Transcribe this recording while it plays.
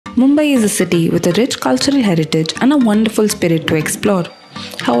Mumbai is a city with a rich cultural heritage and a wonderful spirit to explore.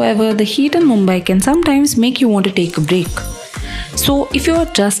 However, the heat in Mumbai can sometimes make you want to take a break. So, if you are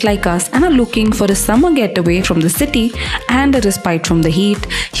just like us and are looking for a summer getaway from the city and a respite from the heat,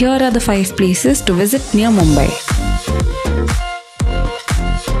 here are the 5 places to visit near Mumbai.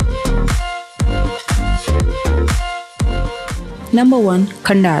 Number 1.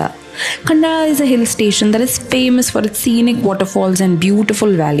 Khandala. Khandala is a hill station that is famous for its scenic waterfalls and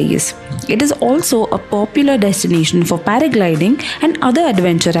beautiful valleys. It is also a popular destination for paragliding and other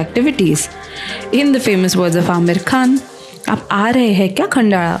adventure activities. In the famous words of Amir Khan, "Aap aa rahe hai kya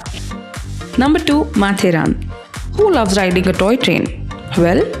Khandala?" Number 2. Matheran. Who loves riding a toy train?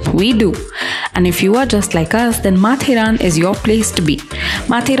 Well, we do. And if you are just like us, then Matheran is your place to be.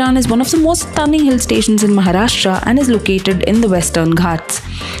 Matheran is one of the most stunning hill stations in Maharashtra and is located in the Western Ghats.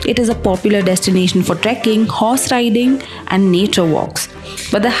 It is a popular destination for trekking, horse riding, and nature walks.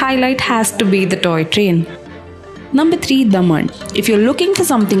 But the highlight has to be the toy train. Number 3. Daman. If you're looking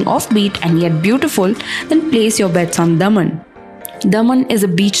for something offbeat and yet beautiful, then place your bets on Daman. Daman is a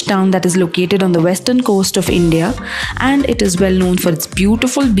beach town that is located on the western coast of India, and it is well known for its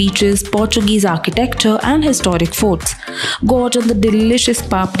beautiful beaches, Portuguese architecture and historic forts. Gorge on the delicious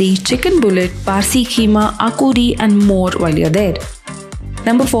papri, chicken bullet, parsi keema, akuri and more while you're there.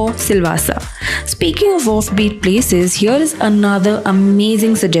 Number 4. Silvassa. Speaking of offbeat places, here is another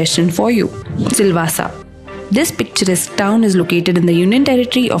amazing suggestion for you. Silvassa. This picturesque town is located in the Union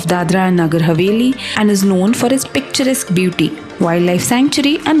Territory of Dadra and Nagar Haveli and is known for its picturesque beauty, wildlife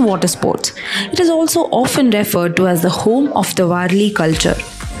sanctuary and water sports. It is also often referred to as the home of the Warli culture.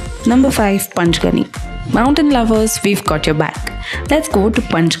 Number 5. Panchgani. Mountain lovers, we've got your back. Let's go to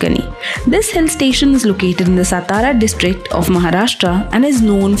Panchgani. This hill station is located in the Satara district of Maharashtra and is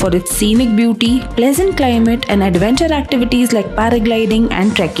known for its scenic beauty, pleasant climate and adventure activities like paragliding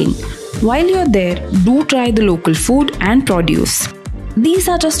and trekking. While you're there, do try the local food and produce. These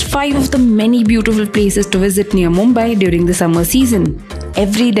are just 5 of the many beautiful places to visit near Mumbai during the summer season.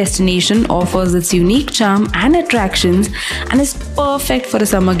 Every destination offers its unique charm and attractions and is perfect for a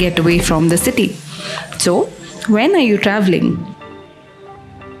summer getaway from the city. So, when are you traveling?